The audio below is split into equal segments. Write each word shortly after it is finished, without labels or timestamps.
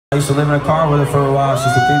I used to live in a car with her for a while. She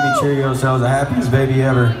used to feed me Cheerios, so I was the happiest baby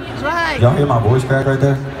ever. That's right. Y'all hear my voice crack right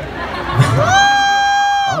there?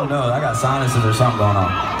 I don't know, I got sinuses or something going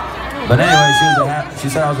on. But anyway, she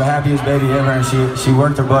said I was the happiest baby ever, and she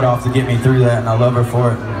worked her butt off to get me through that, and I love her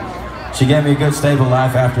for it. She gave me a good, stable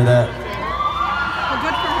life after that. Well,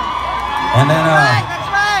 good for her. And then,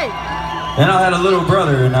 That's right. then I had a little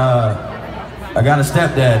brother, and I got a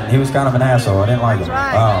stepdad. He was kind of an asshole. I didn't like him.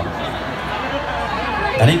 That's right.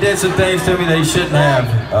 And he did some things to me that he shouldn't have,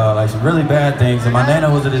 like some really bad things. And my nana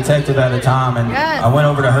was a detective at the time, and I went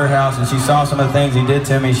over to her house, and she saw some of the things he did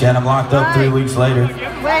to me. She had him locked up 3 weeks later. Well, it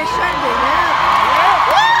should be,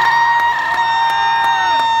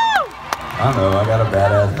 I know, I got a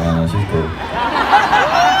badass nana. She's cool.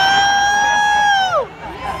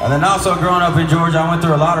 And then also growing up in Georgia, I went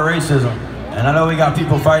through a lot of racism. And I know we got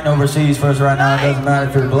people fighting overseas for us right now. It doesn't matter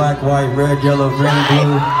if you're black, white, red, yellow, green,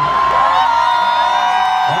 blue.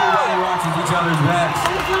 Each other's backs.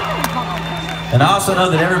 And I also know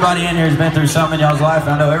that everybody in here has been through something in y'all's life,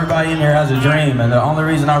 and I know everybody in here has a dream, and the only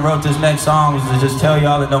reason I wrote this next song was to just tell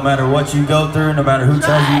y'all that no matter what you go through, no matter who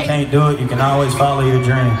tells you you can't do it, you can always follow your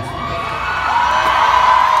dreams.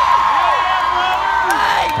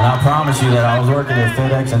 And I promise you that I was working at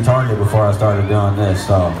FedEx and Target before I started doing this,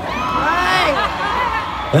 so.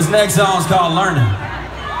 This next song is called Learning.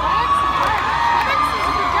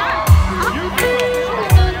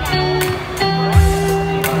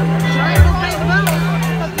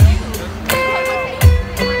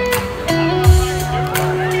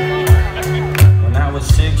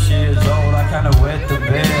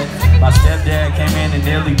 My stepdad came in and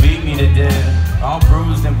nearly beat me to death. All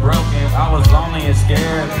bruised and broken, I was lonely and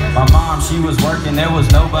scared. My mom, she was working, there was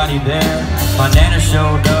nobody there. My nana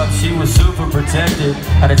showed up, she was super protected.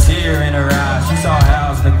 Had a tear in her eye, she saw how I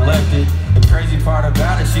was neglected. The crazy part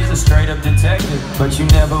about it, she's a straight up detective. But you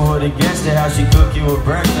never would have guessed it, how she cooked you a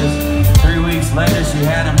breakfast. 3 weeks later, she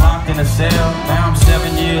had him locked in a cell. Now I'm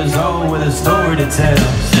 7 years old with a story to tell.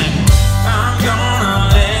 I'm gonna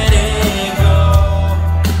let it go.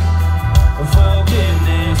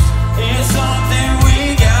 Forgiveness is something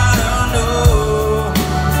we gotta know.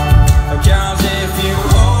 Because if you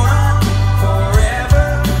hold on forever,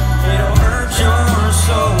 it'll hurt your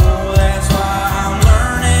soul. That's why I'm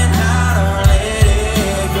learning how to let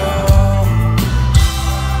it go.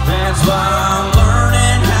 That's why I'm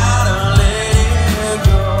learning how to let it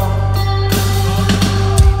go.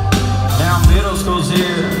 Now middle school's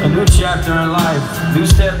here, a new chapter in life. New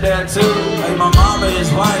stepdad too, hey, my mama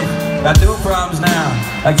is wife. Got new problems now,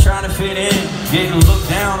 like trying to fit in, getting looked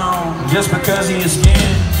down on just because of your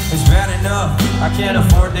skin. It's bad enough, I can't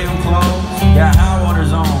afford new clothes. Got high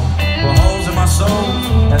waters on, with holes in my soul.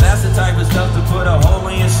 And that's the type of stuff to put a hole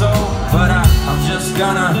in your soul. But I'm just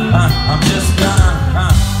gonna